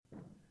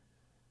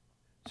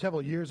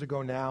Several years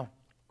ago now,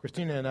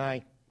 Christina and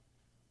I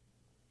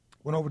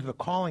went over to the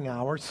calling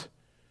hours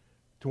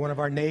to one of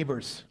our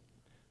neighbors.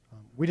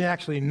 We didn't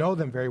actually know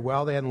them very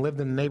well. They hadn't lived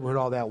in the neighborhood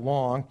all that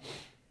long.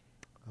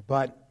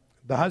 But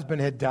the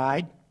husband had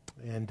died,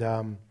 and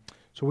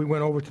so we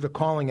went over to the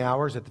calling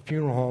hours at the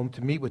funeral home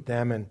to meet with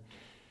them. And,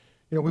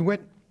 we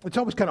went. It's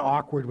always kind of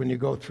awkward when you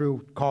go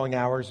through calling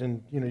hours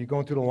and, you're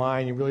going through the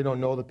line. You really don't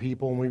know the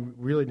people, and we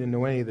really didn't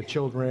know any of the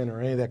children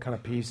or any of that kind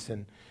of piece.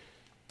 And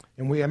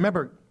I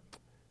remember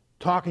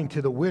talking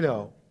to the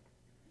widow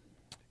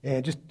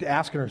and just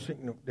asking her,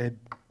 had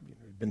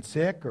been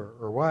sick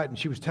or what, and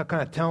she was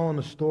kind of telling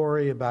the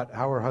story about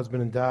how her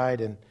husband had died,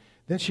 and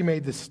then she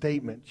made this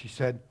statement. She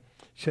said,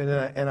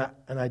 and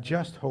I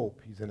just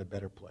hope he's in a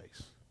better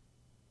place.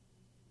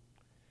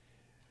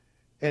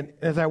 And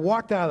as I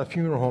walked out of the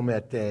funeral home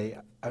that day,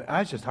 I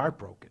was just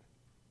heartbroken.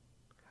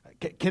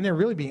 Can there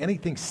really be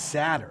anything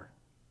sadder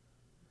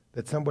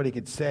that somebody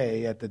could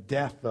say at the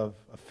death of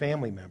a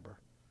family member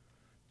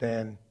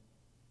than,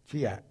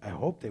 gee, I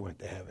hope they went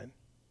to heaven.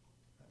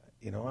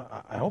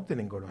 I hope they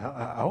didn't go to hell.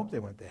 I hope they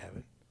went to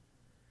heaven.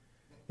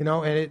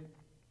 And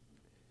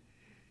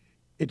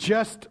it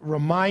just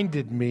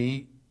reminded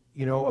me,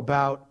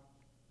 about,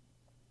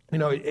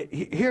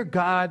 here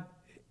God,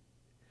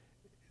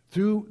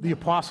 through the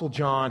Apostle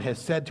John, has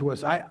said to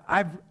us,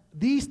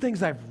 these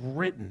things I've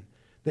written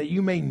that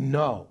you may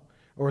know,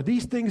 or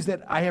these things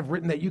that I have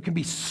written that you can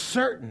be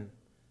certain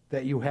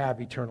that you have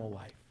eternal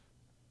life.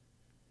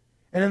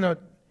 And in the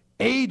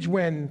age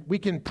when we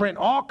can print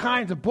all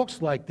kinds of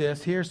books like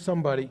this, here's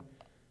somebody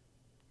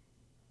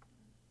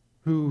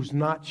who's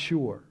not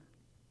sure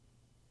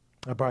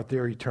about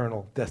their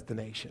eternal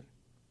destination.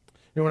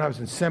 When I was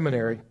in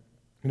seminary,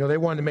 they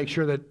wanted to make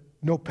sure that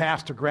no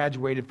pastor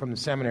graduated from the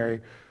seminary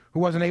who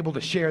wasn't able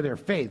to share their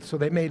faith. So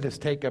they made us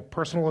take a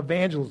personal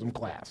evangelism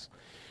class.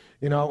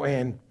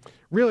 And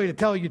really, to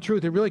tell you the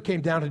truth, it really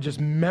came down to just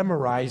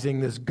memorizing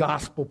this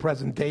gospel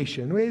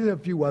presentation. We did a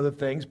few other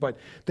things, but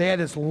they had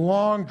this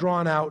long,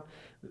 drawn-out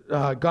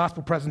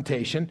gospel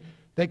presentation.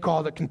 They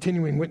called it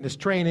continuing witness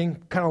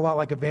training, kind of a lot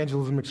like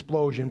Evangelism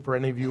Explosion for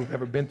any of you who've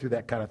ever been through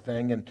that kind of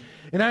thing. And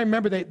I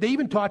remember they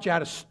even taught you how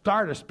to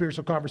start a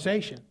spiritual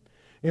conversation.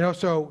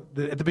 So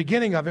at the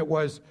beginning of it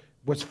was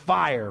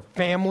fire,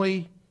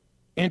 family,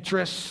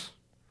 interests,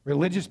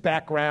 religious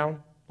background.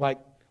 Like,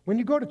 when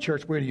you go to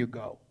church, where do you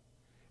go?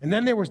 And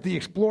then there was the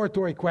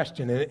exploratory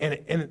question,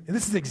 and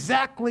this is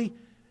exactly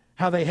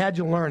how they had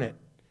you learn it.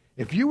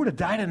 If you were to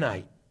die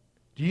tonight,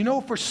 do you know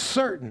for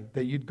certain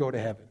that you'd go to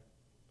heaven?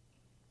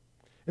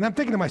 And I'm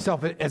thinking to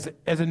myself, as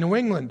a New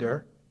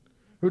Englander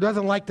who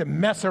doesn't like to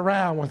mess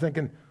around, we're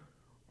thinking,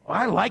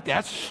 I like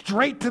that,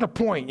 straight to the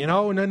point,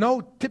 and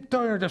no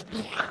tiptoeing, just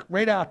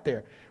right out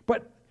there.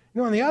 But,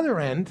 on the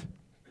other end,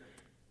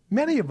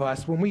 many of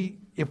us,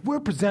 if we're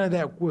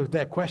presented with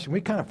that question,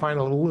 we kind of find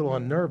it a little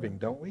unnerving,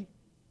 don't we?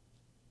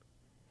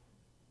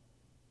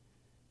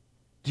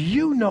 Do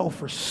you know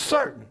for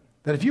certain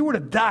that if you were to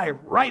die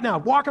right now,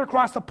 walking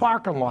across the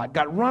parking lot,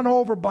 got run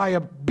over by a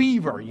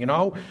beaver,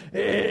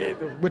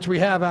 which we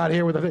have out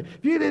here with a thing.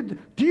 If you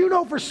did, do you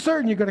know for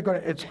certain you're going to go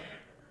to?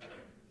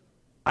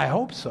 I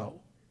hope so.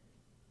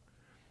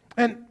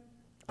 And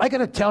I got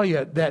to tell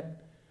you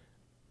that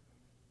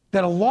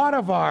a lot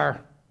of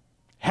our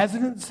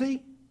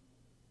hesitancy,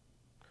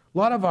 a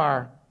lot of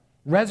our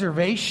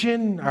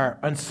reservation, our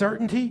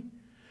uncertainty,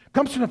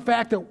 comes from the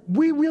fact that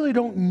we really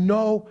don't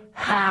know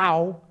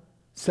how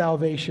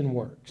salvation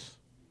works.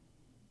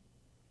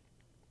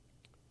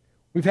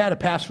 We've had a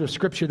passage of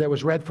Scripture that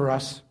was read for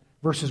us,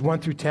 verses 1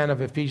 through 10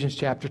 of Ephesians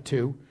chapter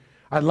 2.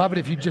 I'd love it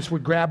if you just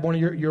would grab one of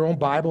your own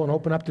Bible and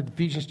open up to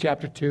Ephesians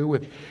chapter 2.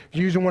 If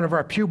you're using one of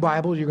our pew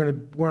Bibles,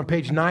 we're on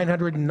page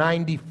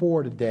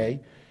 994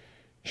 today.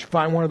 You should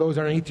find one of those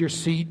underneath your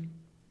seat. I'm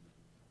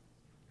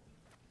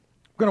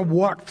going to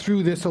walk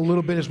through this a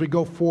little bit as we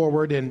go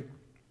forward, and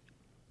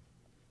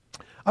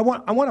I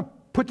want to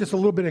put this a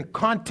little bit in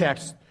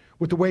context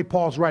with the way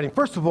Paul's writing.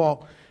 First of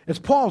all, as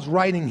Paul's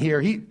writing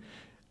here,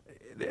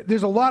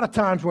 there's a lot of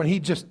times when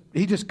he just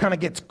kind of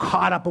gets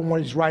caught up in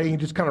what he's writing. He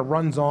just kind of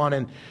runs on,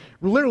 and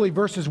literally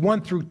verses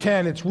 1 through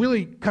 10, it's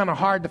really kind of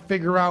hard to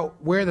figure out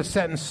where the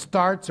sentence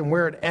starts and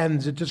where it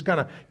ends. It just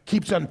kind of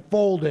keeps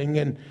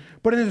unfolding.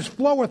 But in his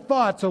flow of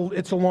thoughts,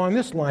 it's along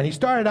this line. He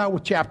started out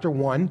with chapter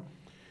 1.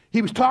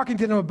 He was talking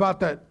to them about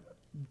the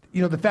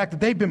fact that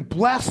they've been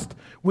blessed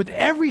with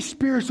every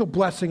spiritual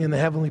blessing in the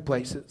heavenly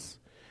places.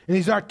 And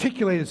he's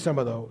articulated some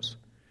of those.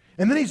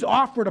 And then he's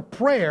offered a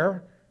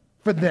prayer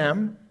for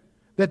them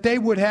that they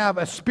would have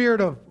a spirit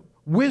of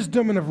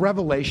wisdom and of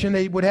revelation.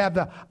 They would have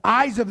the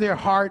eyes of their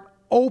heart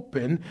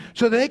open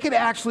so that they could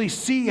actually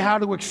see how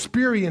to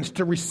experience,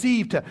 to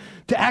receive, to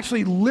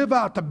actually live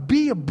out, to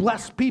be a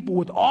blessed people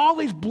with all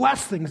these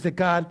blessings that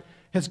God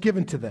has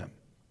given to them.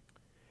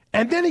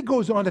 And then he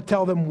goes on to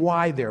tell them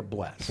why they're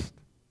blessed.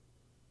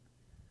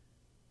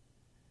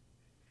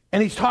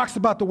 And he talks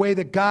about the way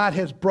that God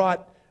has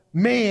brought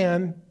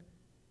man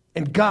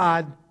and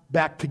God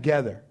back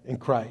together in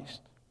Christ.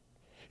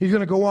 He's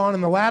going to go on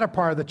in the latter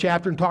part of the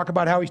chapter and talk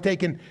about how he's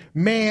taken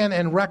man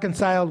and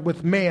reconciled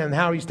with man,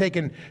 how he's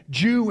taken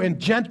Jew and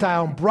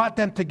Gentile and brought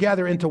them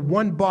together into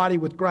one body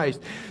with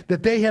Christ.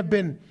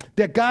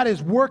 That God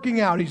is working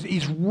out.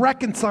 He's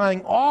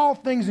reconciling all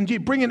things in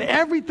Jesus, bringing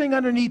everything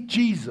underneath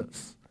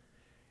Jesus.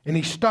 And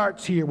he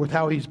starts here with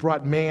how he's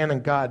brought man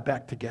and God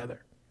back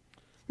together.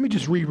 Let me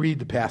just reread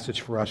the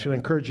passage for us, and I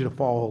encourage you to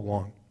follow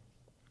along.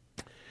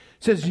 It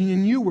says,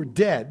 "And you were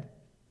dead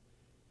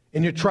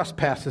in your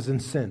trespasses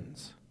and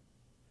sins,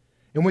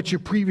 in which you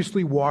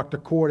previously walked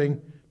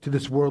according to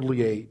this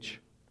worldly age,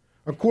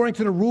 according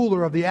to the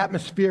ruler of the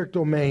atmospheric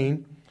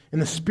domain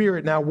and the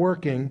spirit now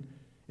working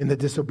in the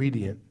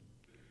disobedient.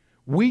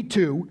 We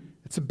too,"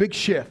 it's a big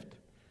shift.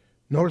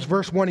 Notice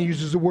verse 1, he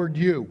uses the word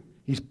you.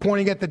 He's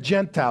pointing at the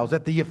Gentiles,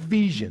 at the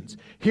Ephesians.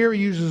 Here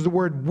he uses the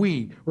word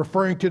we,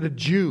 referring to the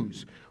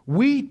Jews.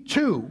 We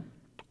too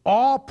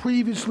all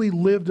previously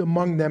lived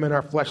among them in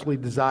our fleshly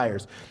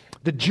desires.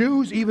 The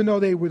Jews, even though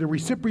they were the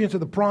recipients of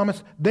the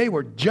promise, they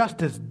were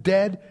just as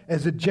dead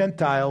as the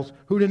Gentiles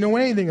who didn't know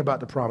anything about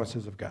the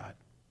promises of God.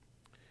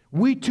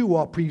 We too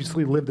all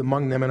previously lived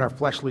among them in our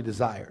fleshly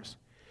desires,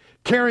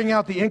 carrying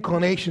out the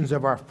inclinations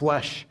of our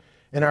flesh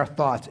and our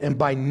thoughts. And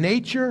by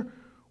nature,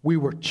 we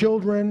were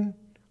children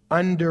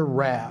under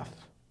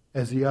wrath,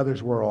 as the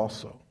others were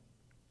also.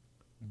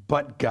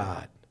 But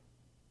God,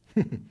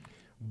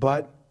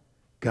 but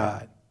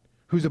God,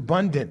 who's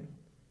abundant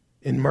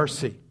in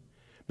mercy,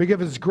 because of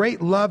his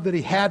great love that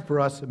he had for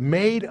us,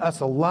 made us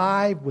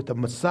alive with the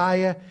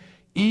Messiah,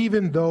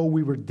 even though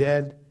we were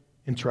dead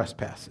in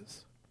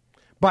trespasses.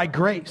 By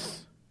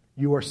grace,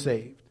 you are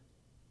saved.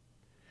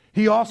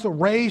 He also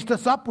raised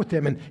us up with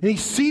him, and he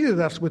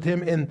seated us with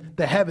him in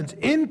the heavens,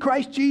 in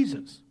Christ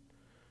Jesus,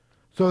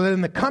 so that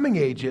in the coming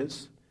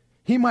ages,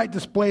 he might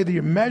display the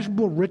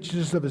immeasurable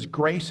riches of his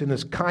grace and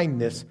his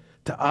kindness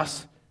to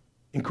us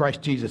in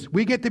Christ Jesus.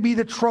 We get to be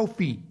the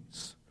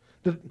trophies.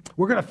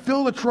 We're going to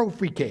fill the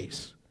trophy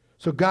case.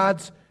 So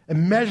God's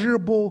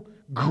immeasurable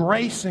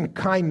grace and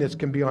kindness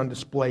can be on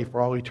display for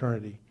all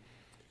eternity.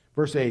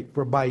 Verse 8,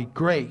 "For by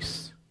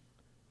grace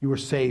you were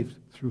saved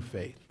through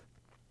faith.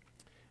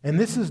 And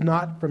this is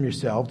not from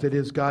yourselves, it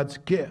is God's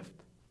gift.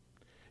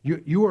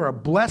 You are a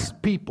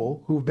blessed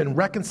people who have been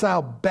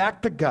reconciled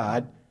back to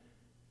God.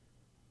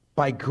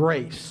 By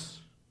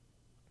grace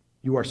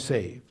you are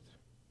saved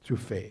through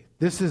faith.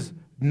 This is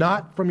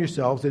not from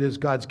yourselves, it is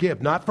God's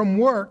gift. Not from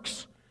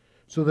works,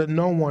 so that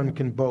no one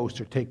can boast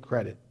or take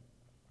credit.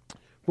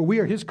 For we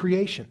are his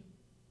creation,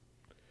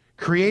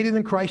 created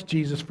in Christ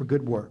Jesus for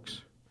good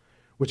works,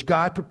 which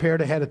God prepared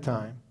ahead of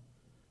time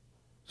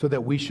so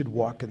that we should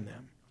walk in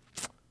them."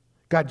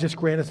 God, just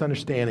grant us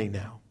understanding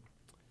now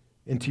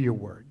into your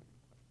word.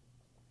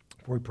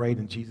 For we prayed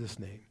in Jesus'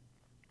 name.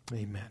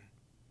 Amen.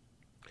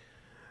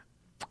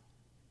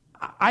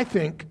 I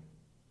think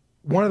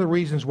one of the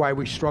reasons why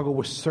we struggle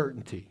with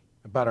certainty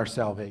about our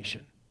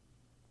salvation,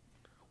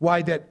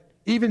 why that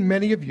even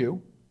many of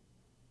you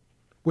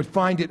would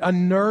find it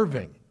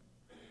unnerving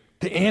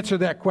to answer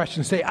that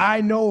question, say,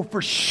 I know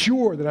for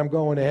sure that I'm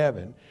going to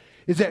heaven,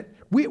 is that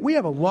we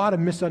have a lot of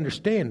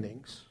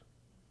misunderstandings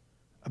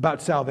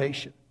about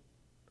salvation,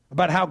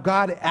 about how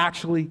God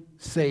actually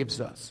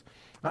saves us.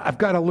 I've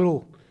got a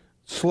little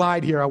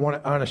slide here I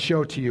want to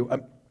show to you.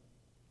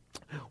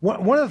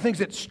 One of the things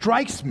that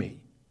strikes me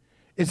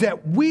is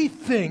that we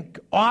think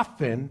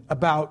often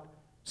about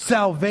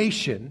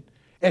salvation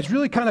as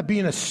really kind of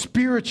being a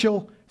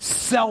spiritual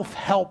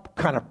self-help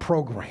kind of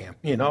program,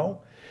 you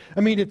know?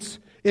 I mean,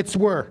 it's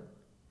where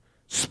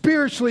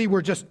spiritually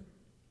we're just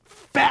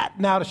fat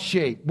and out of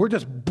shape. We're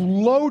just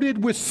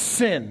bloated with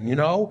sin, you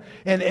know?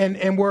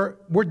 And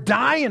we're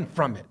dying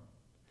from it.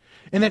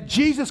 And that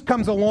Jesus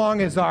comes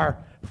along as our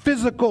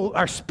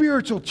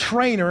spiritual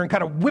trainer and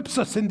kind of whips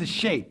us into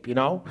shape, you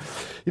know?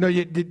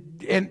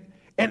 And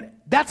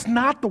that's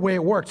not the way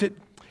it works.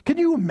 Can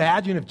you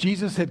imagine if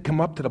Jesus had come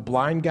up to the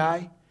blind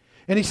guy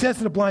and he says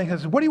to the blind guy,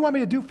 "What do you want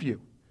me to do for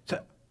you?" He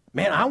said,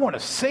 "Man, I want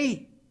to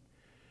see."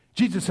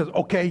 Jesus says,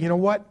 "Okay, you know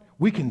what?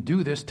 We can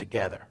do this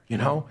together, you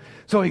know?"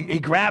 So he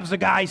grabs the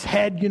guy's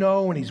head, you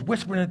know, and he's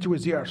whispering into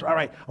his ear. So, "All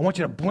right, I want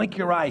you to blink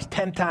your eyes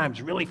 10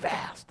 times really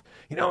fast."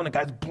 You know, and the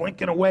guy's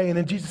blinking away. And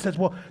then Jesus says,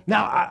 "Well,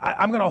 now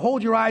I'm going to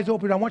hold your eyes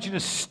open. I want you to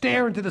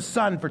stare into the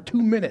sun for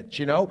 2 minutes,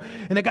 you know."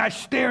 And the guy's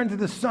staring into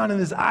the sun, and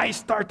his eyes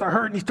start to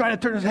hurt, and he's trying to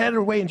turn his head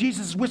away. And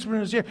Jesus is whispering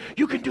in his ear,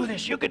 "You can do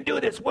this. You can do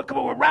this. Come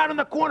on, we're around in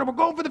the corner. We're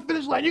going for the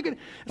finish line. You can."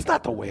 It's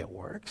not the way it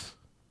works.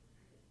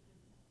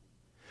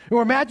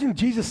 Or imagine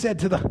Jesus said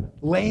to the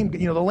lame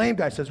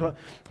guy says, "Well,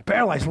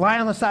 paralyzed, lying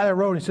on the side of the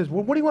road." And he says,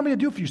 "Well, what do you want me to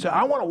do for you?" He said,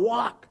 "I want to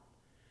walk."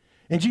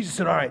 And Jesus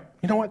said, "All right,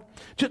 you know what?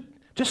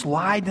 Just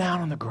lie down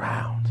on the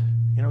ground.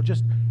 You know,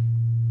 just..."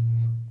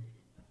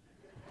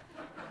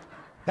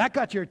 That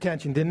got your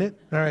attention, didn't it?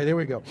 All right, there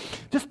we go.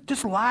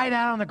 Just lie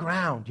down on the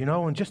ground, you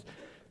know, and just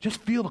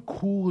feel the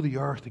cool of the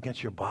earth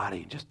against your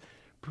body. Just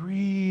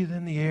breathe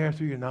in the air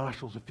through your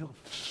nostrils and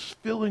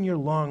fill in your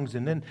lungs,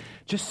 and then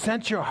just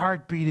sense your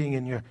heart beating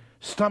and your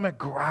stomach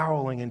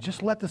growling, and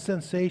just let the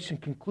sensation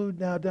conclude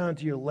now down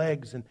to your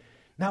legs, and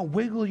Now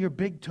wiggle your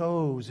big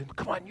toes and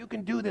come on, you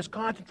can do this,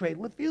 concentrate.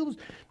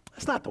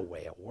 That's not the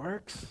way it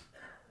works.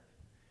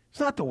 It's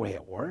not the way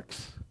it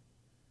works.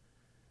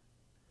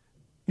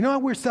 You know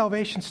where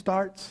salvation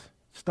starts?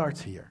 It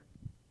starts here.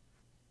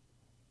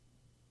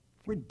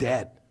 We're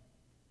dead.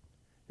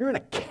 You're in a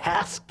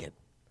casket.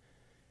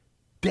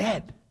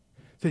 Dead.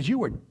 It says you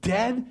were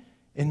dead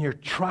in your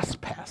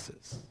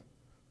trespasses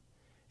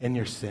and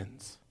your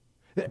sins.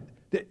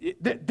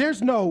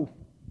 There's no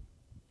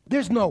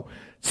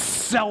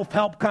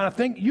self-help kind of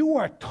thing.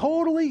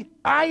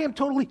 I am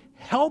totally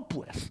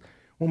helpless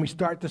when we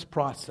start this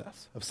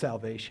process of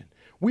salvation.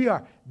 We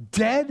are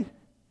dead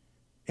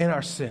in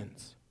our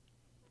sins.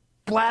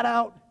 Flat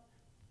out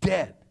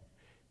dead.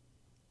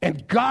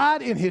 And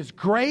God, in His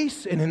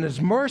grace and in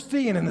His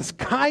mercy and in His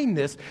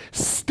kindness,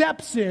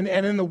 steps in,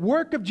 and in the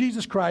work of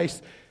Jesus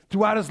Christ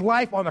throughout His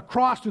life on the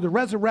cross, through the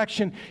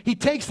resurrection, He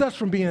takes us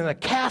from being in a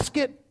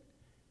casket,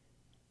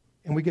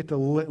 and we get to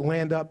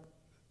land up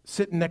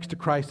sitting next to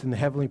Christ in the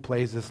heavenly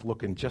places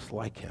looking just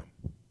like Him.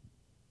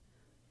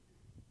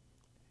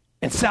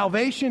 And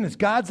salvation is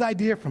God's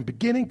idea from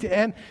beginning to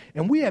end,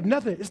 and we have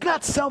nothing. It's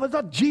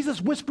not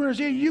Jesus whispering in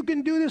His ear, you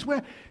can do this.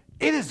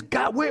 It is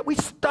God. We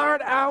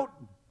start out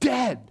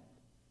dead,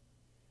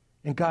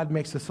 and God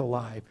makes us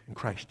alive in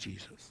Christ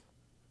Jesus.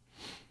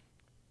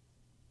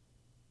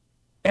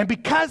 And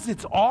because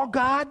it's all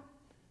God,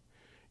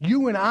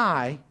 you and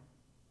I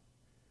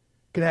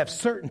can have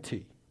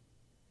certainty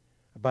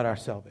about our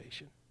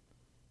salvation.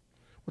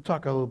 We'll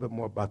talk a little bit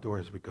more about that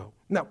as we go.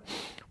 Now,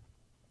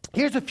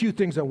 here's a few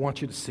things I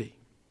want you to see.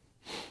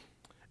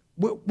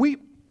 We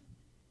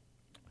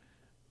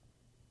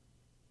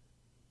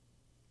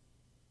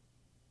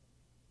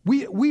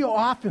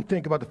often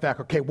think about the fact,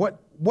 okay,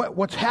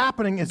 what's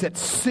happening is that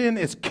sin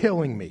is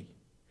killing me.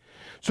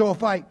 So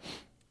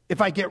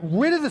if I get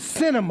rid of the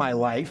sin in my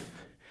life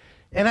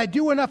and I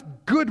do enough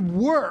good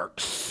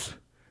works,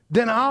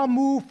 then I'll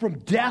move from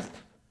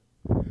death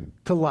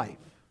to life.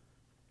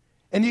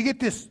 And you get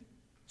this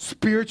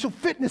spiritual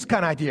fitness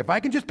kind of idea. If I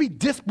can just be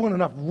disciplined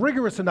enough,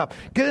 rigorous enough,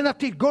 get enough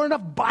to go to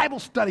enough Bible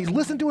studies,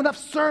 listen to enough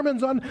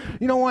sermons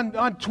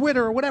on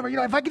Twitter or whatever,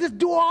 if I can just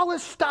do all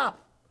this stuff,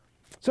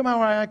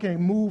 somehow I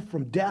can move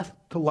from death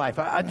to life.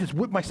 I just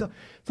whip myself.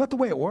 It's not the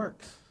way it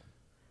works.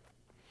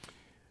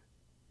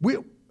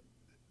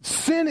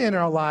 Sin in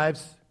our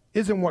lives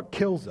isn't what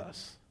kills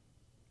us.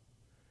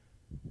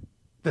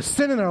 The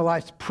sin in our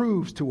lives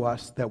proves to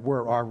us that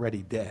we're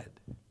already dead.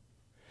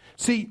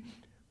 See,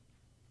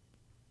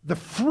 the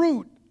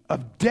fruit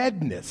of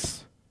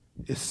deadness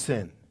is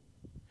sin.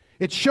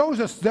 It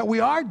shows us that we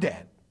are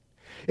dead.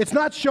 It's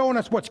not showing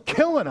us what's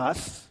killing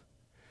us.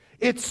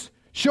 It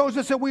shows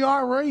us that we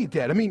are already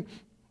dead. I mean,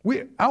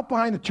 out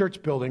behind the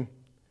church building,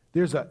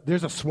 there's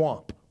a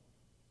swamp.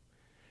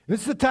 And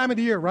this is the time of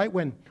the year, right,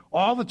 when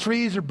all the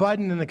trees are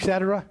budding and et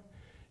cetera.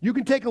 You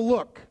can take a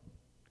look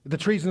at the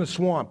trees in the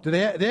swamp. Do they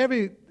have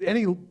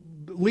any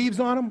leaves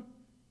on them?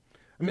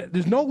 I mean,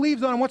 there's no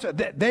leaves on them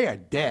whatsoever. They are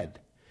dead.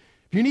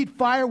 If you need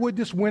firewood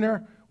this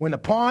winter, when the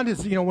pond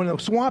is, when the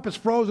swamp is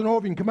frozen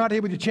over, you can come out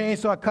here with your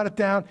chainsaw, cut it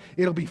down.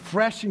 It'll be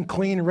fresh and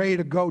clean, ready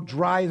to go,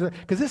 dry.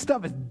 Because this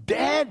stuff is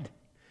dead.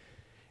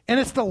 And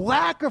it's the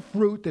lack of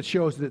fruit that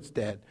shows that it's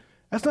dead.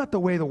 That's not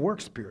the way that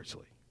works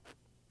spiritually.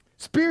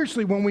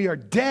 Spiritually, when we are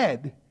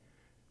dead,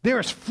 there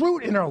is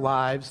fruit in our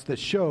lives that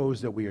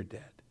shows that we are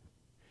dead.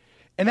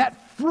 And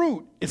that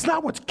fruit, it's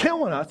not what's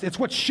killing us, it's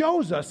what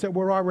shows us that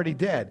we're already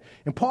dead.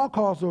 And Paul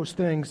calls those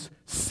things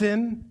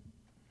sin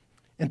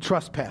and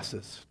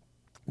trespasses.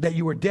 That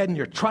you were dead in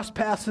your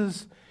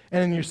trespasses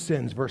and in your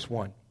sins, verse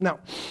 1. Now,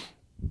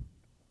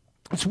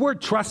 this word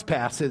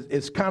trespass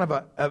is kind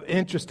of an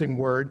interesting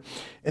word,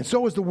 and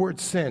so is the word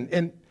sin.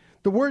 And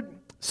the word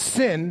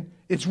sin,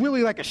 it's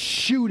really like a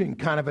shooting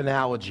kind of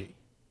analogy.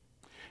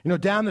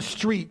 Down the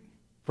street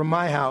from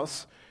my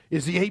house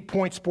is the 8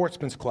 Point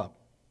Sportsman's Club.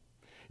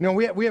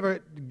 We have a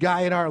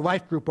guy in our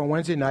life group on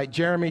Wednesday night,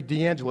 Jeremy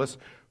DeAngelis,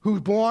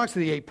 who belongs to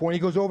the 8 Point. He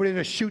goes over there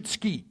to shoot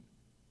skeet.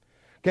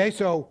 Okay,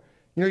 so,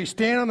 you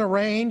stand on the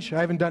range.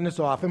 I haven't done this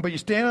often, but you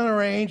stand on the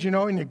range,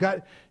 and you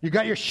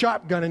got your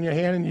shotgun in your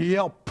hand, and you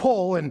yell,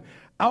 pull, and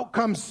out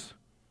comes,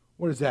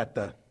 what is that,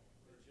 the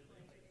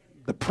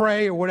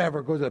prey or whatever.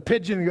 It goes to the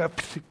pigeon, and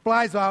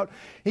flies out.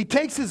 He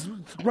takes his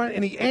run,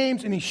 and he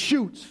aims, and he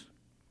shoots.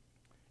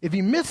 If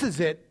he misses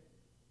it,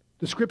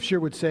 the scripture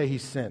would say he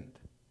sinned.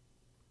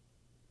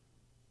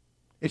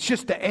 It's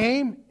just to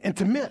aim and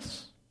to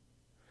miss.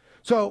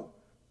 So,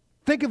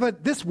 think of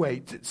it this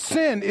way.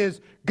 Sin is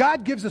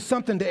God gives us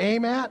something to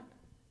aim at,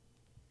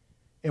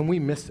 and we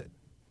miss it.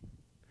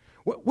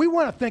 We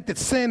want to think that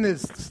sin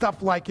is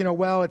stuff like,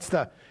 it's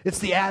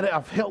the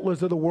Adolf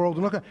Hitlers of the world.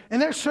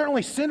 And they're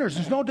certainly sinners.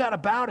 There's no doubt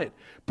about it.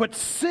 But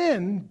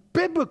sin,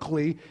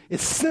 biblically,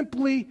 is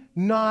simply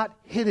not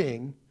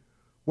hitting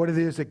what it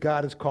is that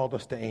God has called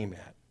us to aim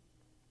at.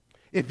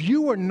 If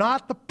you are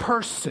not the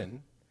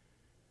person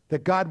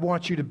that God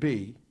wants you to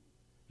be,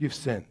 you've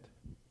sinned.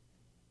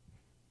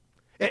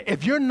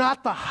 If you're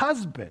not the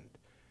husband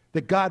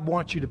that God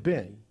wants you to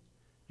be,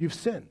 you've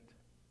sinned.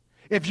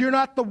 if you're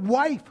not the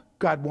wife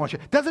God wants you.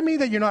 Doesn't mean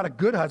that you're not a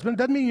good husband.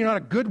 Doesn't mean you're not a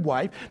good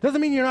wife.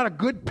 Doesn't mean you're not a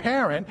good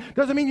parent.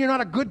 Doesn't mean you're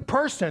not a good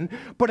person.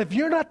 But if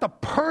you're not the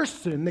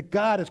person that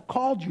God has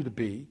called you to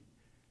be,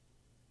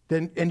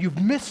 then, and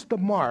you've missed the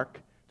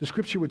mark, the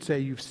Scripture would say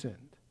you've sinned.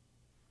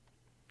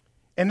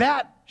 And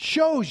that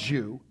shows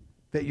you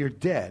that you're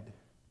dead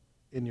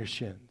in your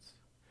sins.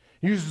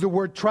 He uses the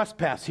word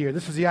trespass here.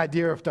 This is the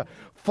idea of to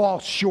fall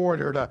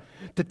short or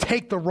to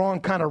take the wrong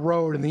kind of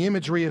road. And the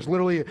imagery is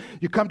literally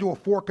you come to a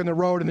fork in the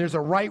road and there's a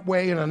right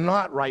way and a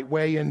not right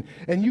way. And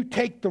you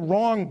take the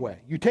wrong way.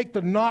 You take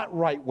the not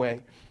right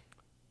way.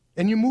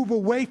 And you move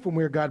away from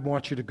where God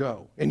wants you to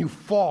go. And you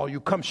fall.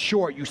 You come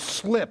short. You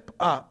slip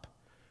up.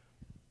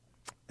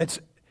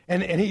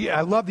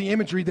 I love the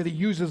imagery that he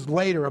uses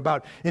later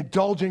about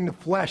indulging the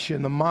flesh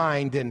and the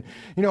mind. And,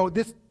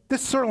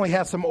 this certainly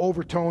has some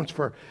overtones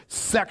for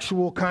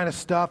sexual kind of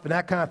stuff and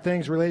that kind of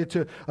things related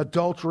to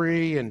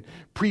adultery and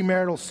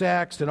premarital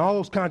sex and all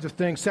those kinds of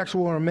things,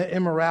 sexual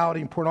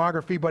immorality and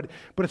pornography, but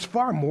it's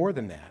far more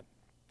than that.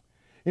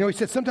 He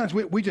said sometimes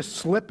we just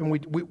slip and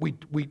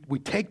we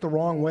take the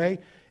wrong way,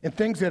 and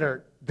things that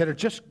are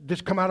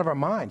just come out of our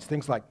minds,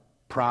 things like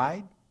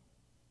pride,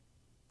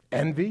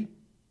 envy,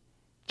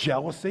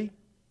 jealousy,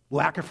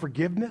 lack of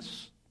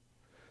forgiveness.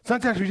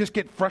 Sometimes we just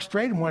get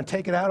frustrated and want to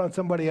take it out on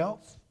somebody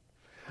else.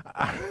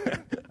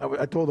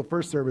 I told the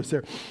first service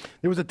there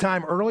was a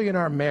time early in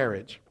our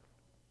marriage,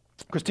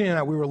 Christina and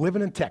I, we were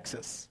living in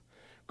Texas,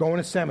 going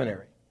to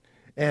seminary.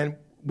 And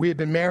we had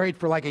been married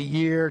for like a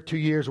year, 2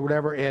 years, or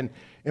whatever. And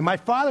my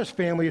father's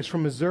family is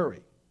from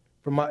Missouri.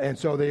 And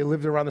so they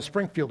lived around the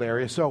Springfield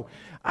area. So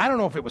I don't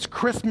know if it was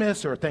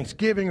Christmas or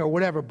Thanksgiving or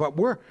whatever, but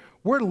we're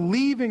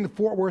leaving the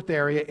Fort Worth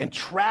area and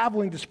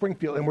traveling to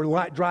Springfield, and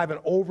we're driving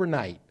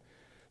overnight.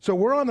 So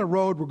we're on the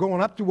road. We're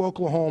going up to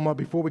Oklahoma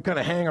before we kind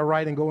of hang a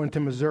right and go into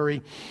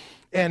Missouri.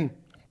 And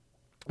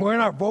we're in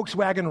our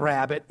Volkswagen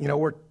Rabbit.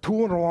 We're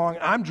tooling along.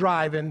 I'm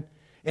driving,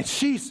 and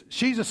she's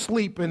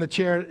asleep in the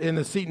chair in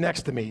the seat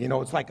next to me.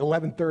 It's like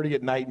 11:30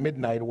 at night,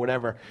 midnight or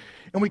whatever.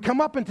 And we come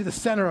up into the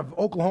center of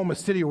Oklahoma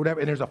City or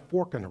whatever, and there's a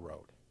fork in the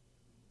road.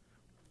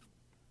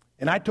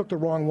 And I took the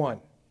wrong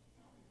one.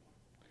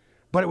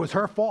 But it was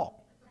her fault.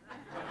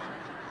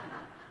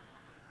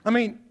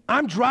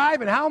 I'm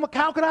driving. How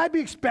could I be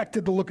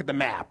expected to look at the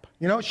map?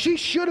 She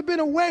should have been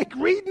awake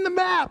reading the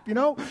map,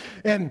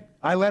 And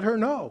I let her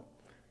know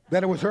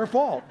that it was her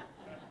fault.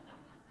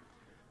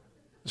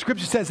 The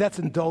Scripture says that's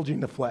indulging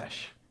the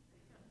flesh.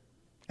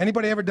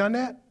 Anybody ever done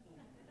that?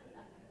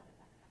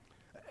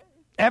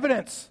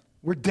 Evidence.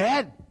 We're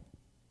dead.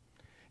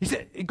 He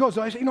said, it goes,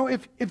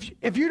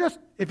 if you're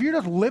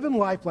just living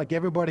life like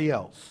everybody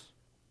else,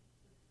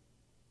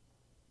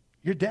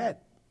 you're dead.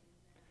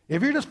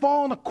 If you're just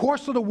following the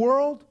course of the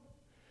world,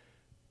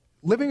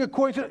 living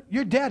according to,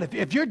 you're dead.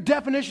 If your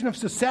definition of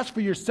success for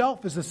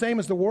yourself is the same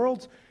as the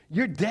world's,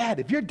 you're dead.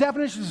 If your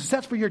definition of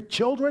success for your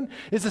children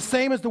is the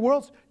same as the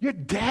world's, you're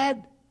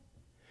dead.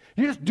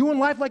 You're just doing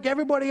life like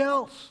everybody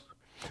else.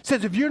 It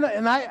says if you're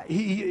not,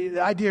 the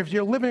idea if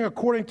you're living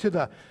according to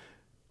the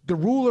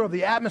ruler of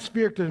the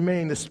atmospheric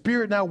domain, the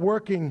spirit now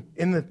working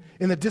in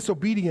the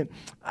disobedient.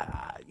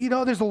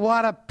 There's a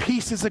lot of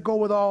pieces that go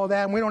with all of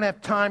that, and we don't have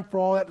time for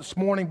all that this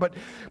morning.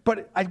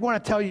 But I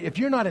want to tell you, if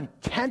you're not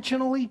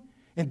intentionally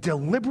and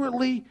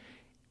deliberately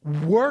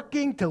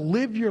working to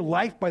live your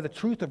life by the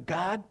truth of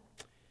God,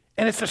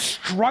 and it's a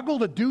struggle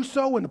to do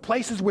so in the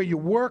places where you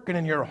work and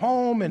in your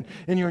home and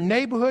in your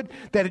neighborhood,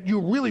 that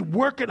you're really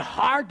working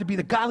hard to be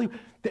the godly,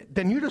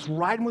 then you're just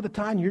riding with the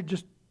tide.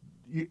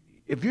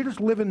 If you're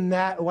just living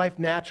that life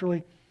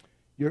naturally,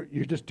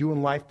 you're just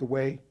doing life the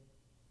way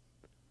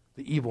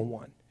the evil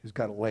one has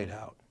got it laid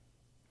out.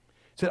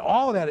 So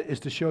all of that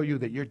is to show you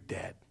that you're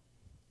dead.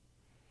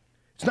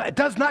 It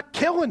does not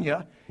killing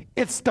you.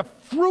 It's the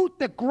fruit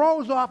that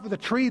grows off of the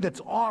tree that's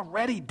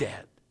already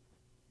dead.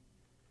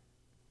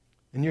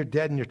 And you're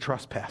dead in your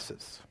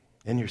trespasses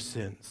and your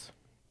sins.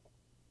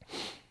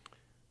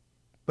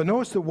 But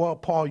notice that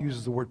Paul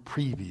uses the word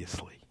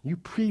previously. You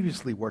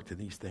previously worked in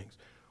these things.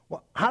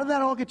 Well, how did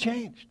that all get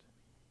changed?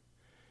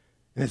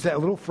 And it's that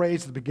little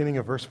phrase at the beginning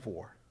of verse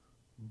 4.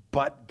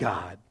 But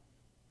God.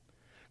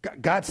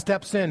 God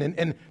steps in.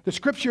 And the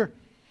Scripture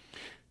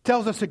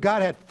tells us that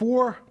God had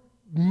 4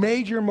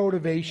 major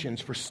motivations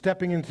for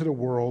stepping into the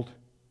world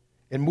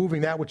and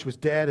moving that which was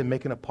dead and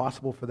making it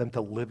possible for them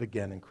to live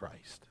again in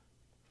Christ.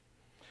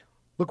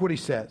 Look what he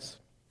says.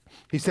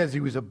 He says he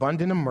was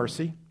abundant in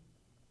mercy.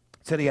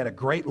 He said he had a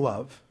great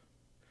love.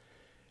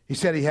 He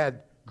said he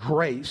had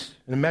grace,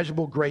 an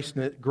immeasurable grace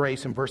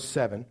in verse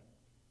 7.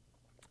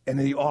 And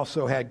then he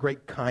also had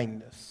great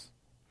kindness.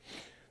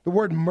 The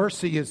word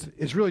mercy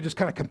is really just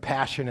kind of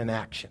compassion in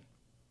action.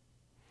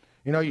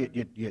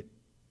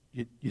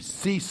 You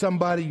see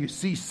somebody, you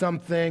see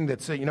something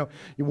that's, you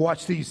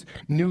watch these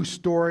news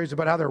stories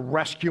about how they're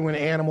rescuing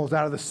animals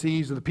out of the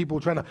seas, or the people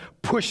trying to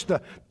push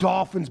the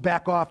dolphins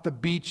back off the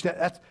beach.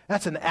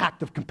 That's an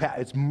act of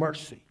compassion. It's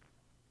mercy.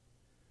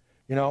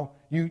 You know,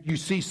 you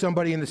see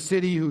somebody in the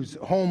city who's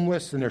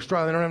homeless and they're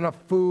struggling, they don't have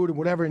enough food or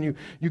whatever, and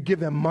you give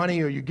them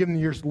money or you give them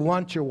your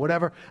lunch or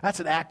whatever.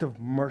 That's an act of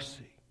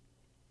mercy.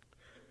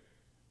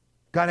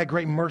 God had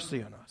great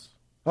mercy on us.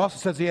 It also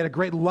says he had a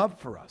great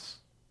love for us.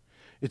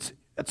 It's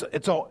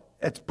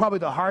probably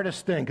the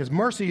hardest thing, because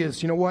mercy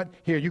is, you know what?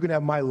 Here, you can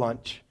have my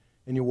lunch,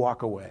 and you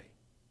walk away.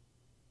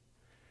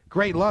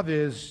 Great love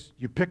is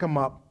you pick them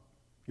up,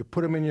 you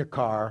put them in your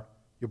car,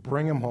 you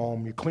bring them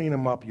home, you clean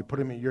them up, you put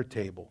them at your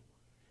table,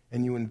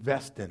 and you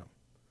invest in them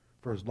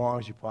for as long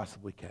as you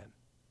possibly can.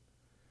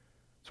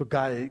 So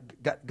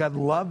God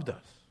loved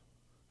us.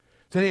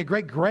 So he had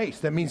great grace.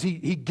 That means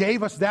he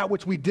gave us that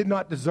which we did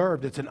not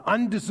deserve. It's an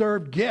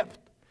undeserved gift.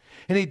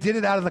 And he did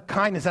it out of the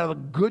kindness, out of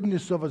the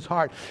goodness of his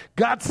heart.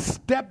 God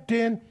stepped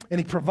in and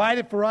he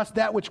provided for us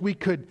that which we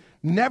could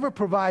never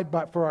provide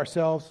but for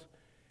ourselves.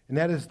 And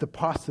that is the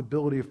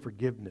possibility of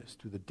forgiveness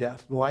through the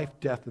life,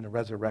 death, and the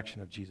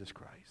resurrection of Jesus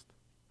Christ.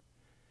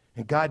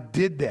 And God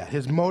did that.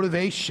 His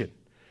motivation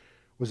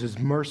was his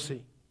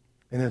mercy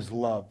and his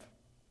love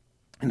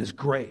and his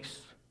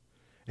grace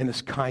and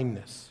his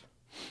kindness.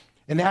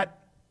 And that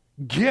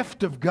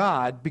gift of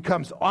God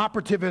becomes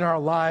operative in our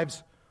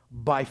lives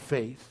by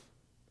faith.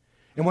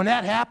 And when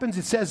that happens,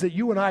 it says that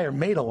you and I are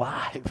made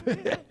alive.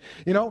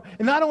 You know?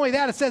 And not only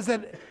that, it says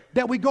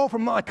that we go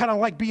from kind of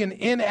like being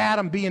in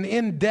Adam, being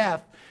in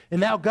death, and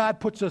now God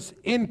puts us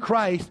in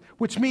Christ,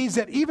 which means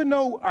that even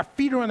though our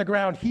feet are on the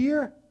ground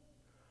here,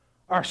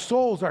 our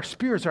souls, our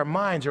spirits, our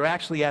minds are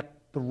actually at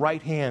the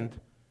right hand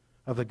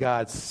of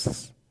God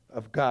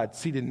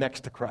seated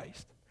next to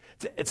Christ.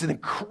 It's an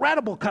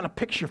incredible kind of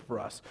picture for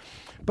us.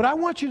 But I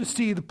want you to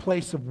see the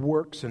place of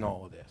works in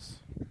all of this.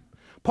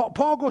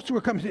 Paul goes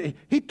through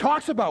he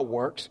talks about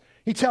works.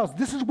 He tells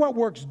this is what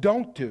works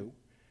don't do.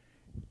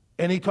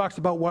 And he talks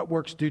about what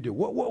works do.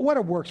 What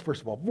are works,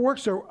 first of all?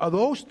 Works are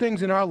those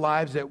things in our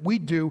lives that we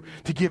do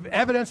to give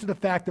evidence of the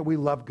fact that we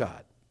love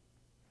God.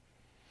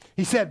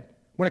 He said,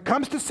 when it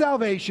comes to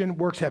salvation,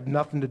 works have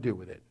nothing to do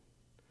with it.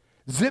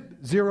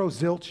 Zip, zero,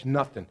 zilch,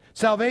 nothing.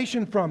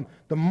 Salvation from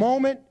the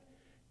moment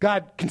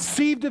God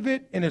conceived of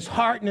it in his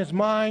heart and his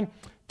mind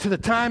to the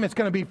time it's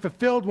going to be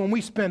fulfilled when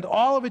we spend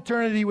all of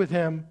eternity with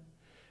him,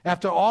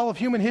 after all of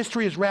human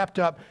history is wrapped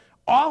up,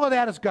 all of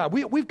that is God.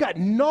 We've got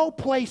no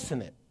place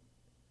in it.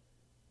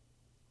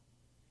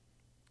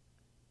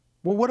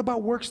 Well, what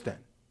about works then?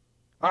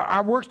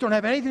 Our works don't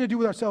have anything to do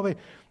with our salvation.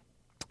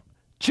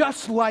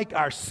 Just like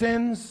our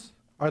sins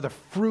are the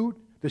fruit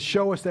that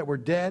show us that we're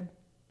dead,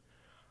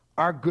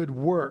 our good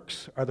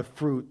works are the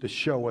fruit that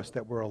show us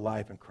that we're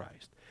alive in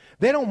Christ.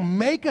 They don't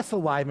make us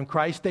alive in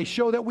Christ. They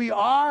show that we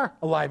are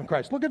alive in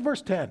Christ. Look at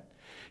verse 10.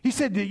 He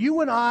said that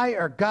you and I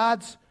are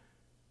God's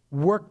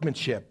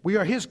workmanship. We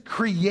are his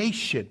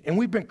creation, and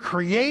we've been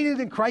created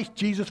in Christ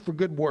Jesus for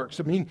good works.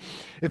 I mean,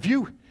 if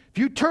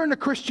you turn the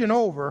Christian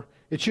over,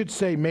 it should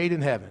say made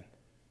in heaven.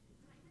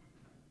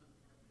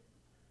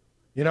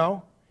 You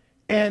know?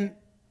 And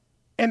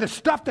the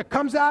stuff that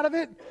comes out of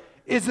it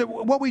is that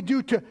what we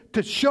do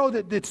to show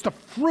that it's the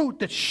fruit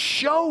that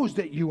shows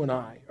that you and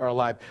I are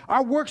alive.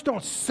 Our works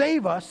don't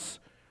save us.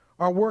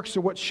 Our works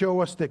are what show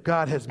us that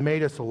God has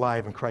made us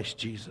alive in Christ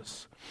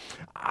Jesus.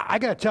 I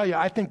got to tell you,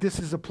 I think this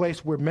is a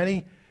place where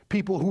many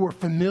people who are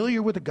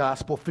familiar with the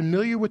gospel,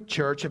 familiar with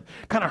church, have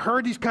kind of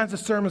heard these kinds of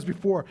sermons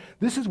before.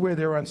 This is where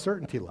their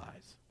uncertainty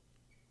lies.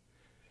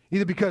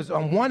 Either because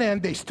on one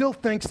end, they still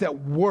think that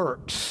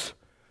works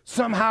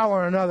somehow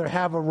or another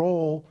have a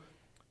role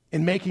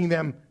in making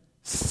them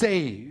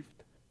saved,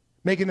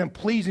 making them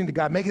pleasing to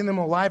God, making them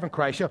alive in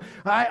Christ. You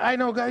know, I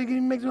know God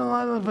makes them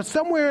alive, but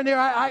somewhere in there,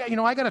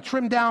 I got to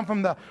trim down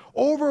from the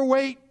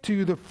overweight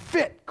to the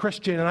fit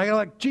Christian, and I got to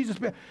like Jesus.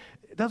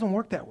 It doesn't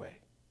work that way.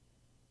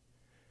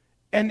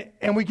 And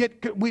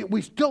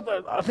we still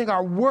think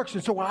our works,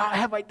 and so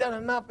have I done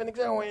enough?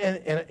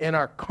 And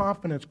our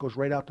confidence goes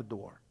right out the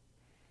door.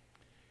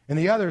 And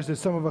the others is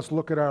some of us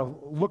look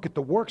at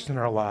the works in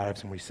our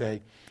lives and we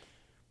say,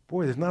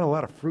 boy, there's not a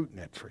lot of fruit in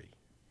that tree.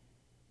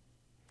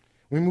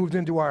 We moved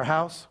into our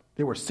house.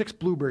 There were 6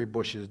 blueberry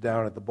bushes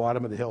down at the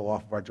bottom of the hill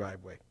off of our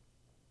driveway.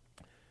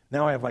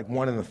 Now I have like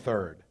 1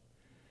 1/3.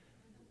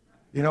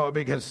 You know,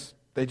 because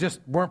they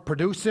just weren't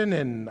producing,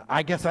 and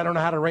I guess I don't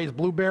know how to raise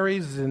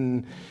blueberries,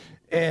 and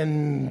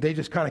they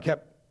just kind of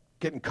kept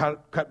getting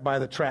cut by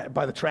the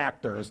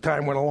tractor as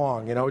time went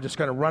along. You know, just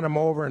going to run them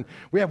over, and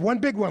we have 1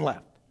 big one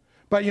left.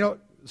 But, you know,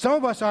 some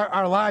of us,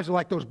 our lives are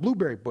like those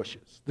blueberry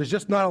bushes. There's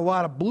just not a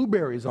lot of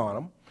blueberries on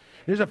them.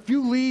 There's a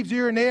few leaves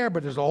here and there,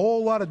 but there's a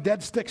whole lot of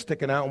dead sticks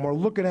sticking out, and we're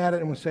looking at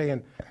it and we're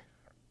saying,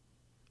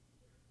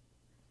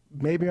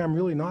 maybe I'm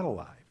really not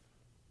alive.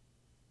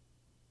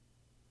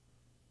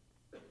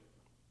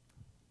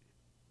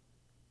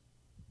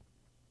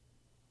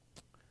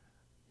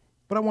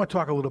 But I want to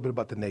talk a little bit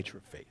about the nature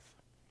of faith.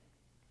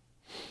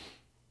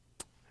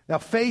 Now,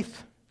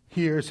 faith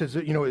here says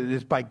that, you know, it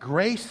is by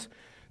grace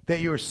that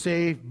you are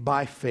saved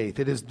by faith.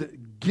 It is the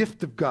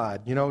gift of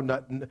God, you know,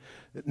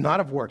 not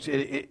of works,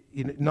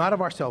 not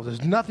of ourselves.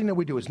 There's nothing that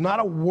we do. It's not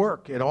a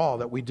work at all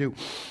that we do.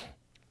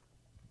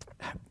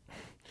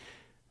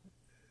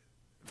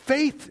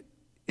 Faith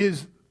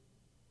is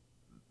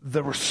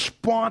the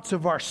response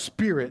of our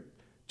spirit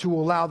to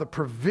allow the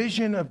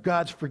provision of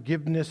God's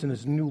forgiveness and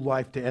his new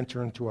life to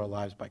enter into our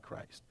lives by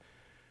Christ.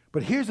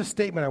 But here's a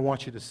statement I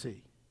want you to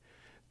see.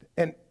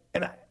 And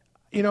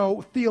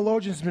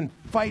theologians have been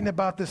fighting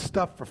about this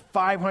stuff for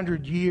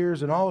 500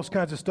 years and all those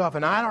kinds of stuff,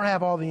 and I don't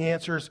have all the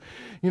answers.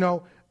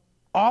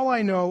 All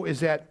I know is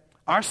that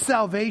our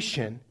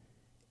salvation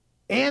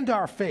and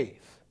our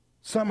faith,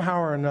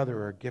 somehow or another,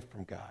 are a gift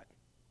from God.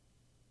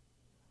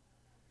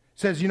 It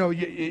says, it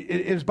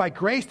is by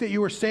grace that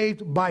you were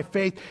saved by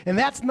faith, and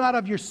that's not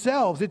of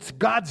yourselves. It's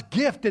God's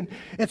gift. And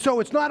so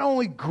it's not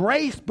only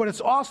grace, but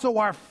it's also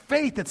our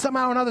faith that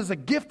somehow or another is a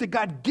gift that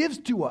God gives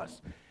to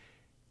us.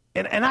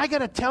 And I got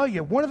to tell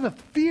you, one of the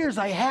fears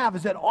I have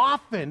is that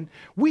often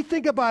we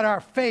think about our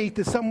faith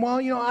as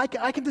something, I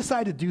can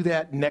decide to do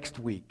that next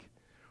week,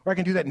 or I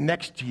can do that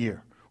next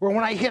year, or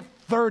when I hit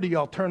 30,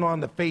 I'll turn on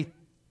the faith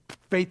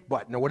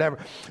button or whatever.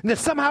 And that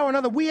somehow or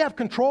another we have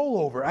control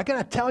over it. I got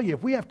to tell you,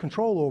 if we have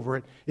control over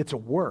it, it's a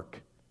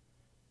work.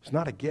 It's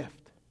not a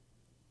gift.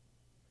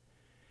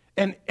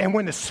 And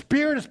when the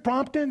Spirit is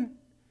prompting,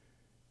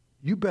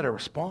 you better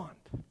respond.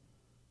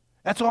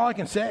 That's all I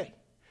can say.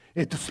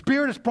 If the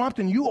Spirit is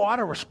prompting, you ought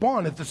to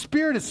respond. If the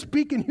Spirit is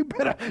speaking, you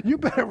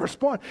better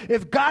respond.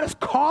 If God is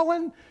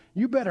calling,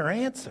 you better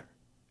answer.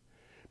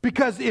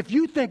 Because if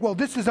you think, well,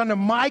 this is under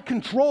my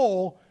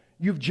control,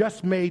 you've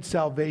just made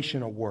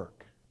salvation a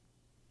work.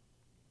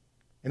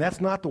 And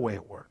that's not the way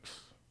it works.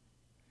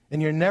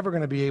 And you're never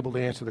going to be able to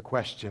answer the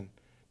question,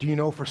 do you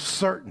know for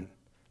certain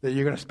that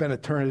you're going to spend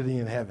eternity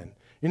in heaven?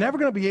 You're never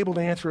going to be able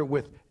to answer it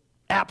with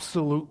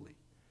absolutely,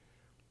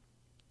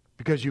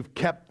 because you've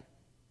kept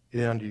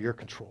it under your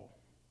control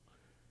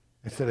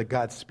instead of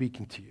God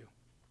speaking to you.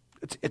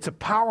 It's a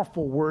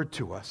powerful word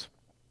to us.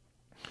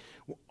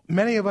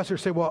 Many of us are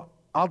saying, well,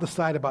 I'll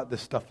decide about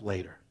this stuff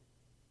later.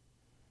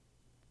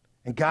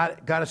 And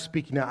God is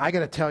speaking now. I got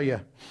to tell you,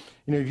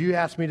 if you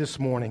asked me this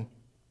morning,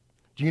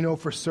 do you know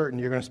for certain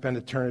you're going to spend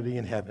eternity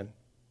in heaven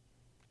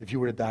if you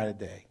were to die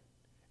today?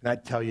 And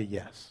I'd tell you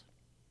yes.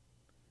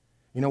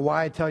 You know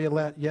why I tell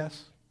you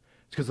yes?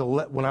 It's because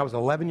when I was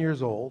 11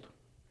 years old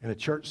in a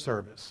church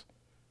service,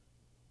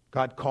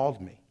 God called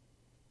me,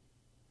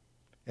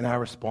 and I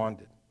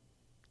responded.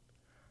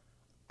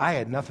 I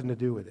had nothing to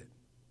do with it.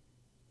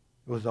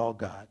 It was all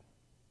God.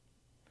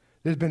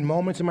 There's been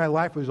moments in my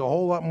life where there's a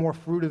whole lot more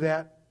fruit of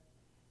that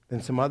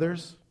than some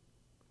others,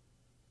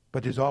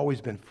 but there's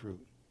always been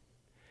fruit.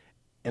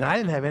 And I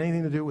didn't have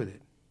anything to do with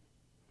it.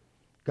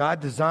 God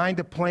designed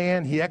a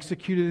plan, he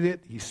executed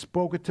it, he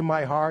spoke it to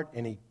my heart,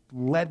 and he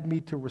led me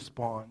to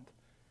respond.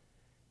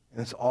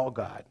 And it's all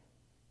God.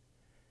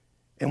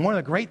 And one of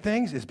the great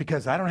things is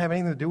because I don't have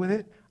anything to do with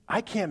it,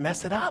 I can't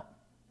mess it up.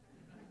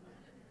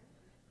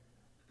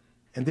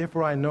 And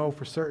therefore I know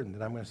for certain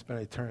that I'm going to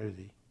spend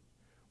eternity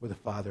with the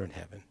Father in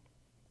heaven.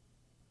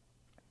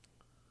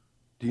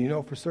 Do you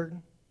know for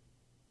certain?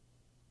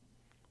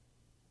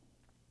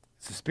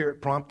 Is the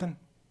Spirit prompting?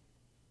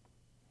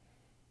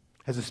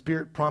 Has the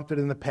Spirit prompted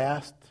in the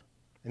past?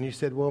 And you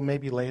said, well,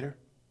 maybe later.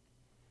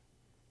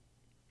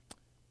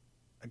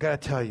 I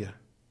got to tell you,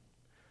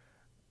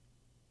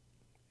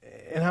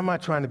 and I'm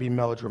not trying to be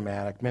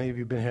melodramatic. Many of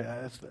you have been here.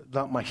 That's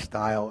not my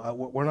style.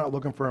 We're not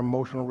looking for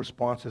emotional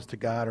responses to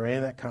God or any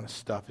of that kind of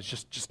stuff. It's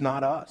just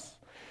not us.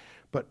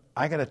 But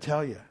I got to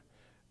tell you,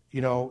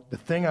 the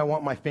thing I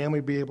want my family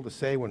to be able to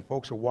say when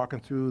folks are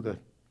walking through the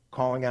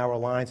calling hour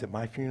lines at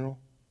my funeral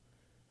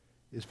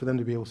is for them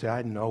to be able to say,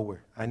 I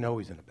know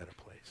he's in a better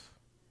place.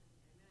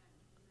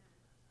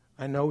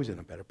 I know he's in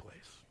a better place.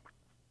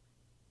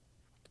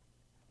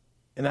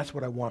 And that's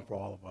what I want for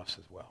all of us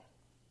as well.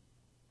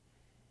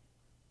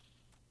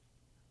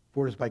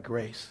 For it is by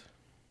grace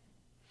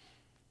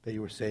that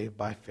you were saved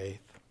by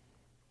faith.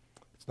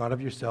 It's not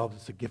of yourselves,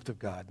 it's a gift of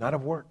God, not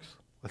of works,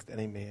 lest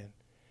any man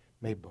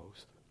may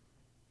boast.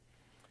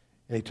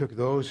 And he took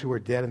those who were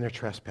dead in their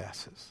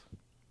trespasses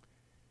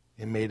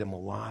and made them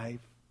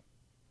alive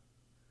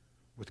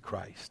with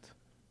Christ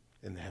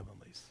in the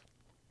heavenlies.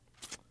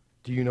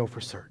 Do you know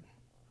for certain?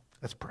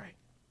 Let's pray.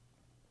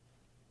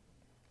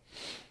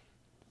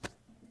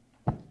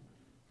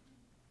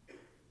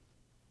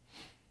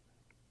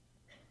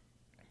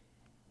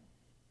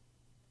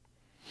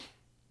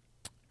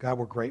 God,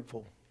 we're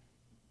grateful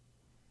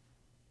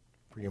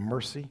for your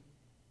mercy,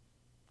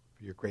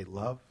 for your great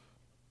love,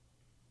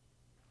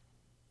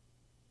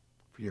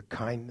 for your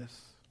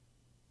kindness,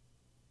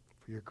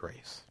 for your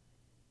grace.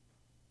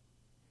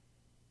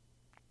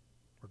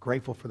 We're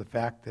grateful for the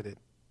fact that it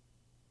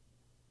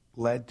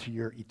led to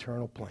your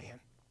eternal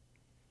plan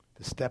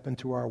to step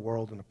into our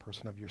world in the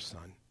person of your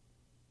Son,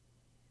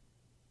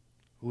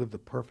 who lived a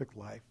perfect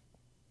life,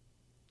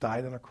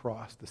 died on a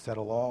cross to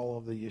settle all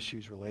of the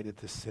issues related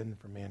to sin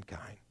for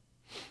mankind,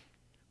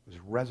 was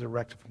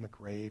resurrected from the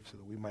grave so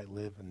that we might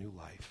live a new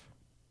life.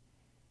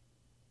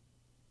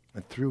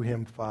 And through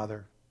him,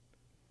 Father,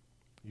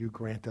 you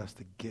grant us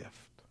the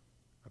gift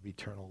of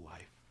eternal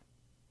life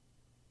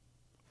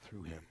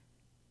through him.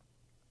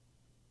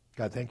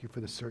 God, thank you for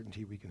the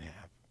certainty we can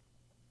have.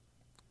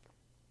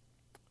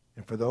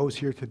 And for those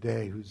here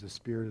today whose the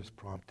Spirit is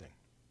prompting,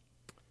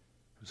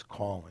 who's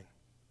calling,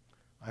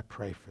 I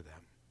pray for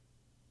them,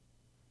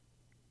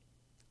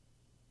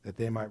 that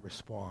they might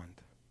respond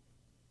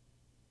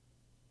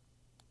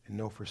and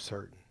know for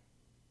certain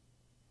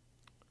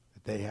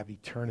that they have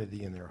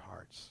eternity in their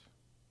hearts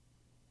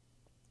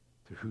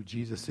to who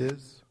Jesus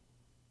is,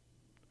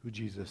 who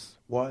Jesus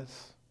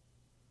was,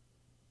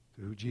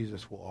 to who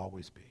Jesus will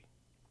always be.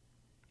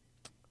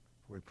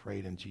 We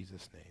prayed in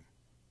Jesus' name.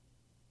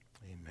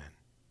 Amen.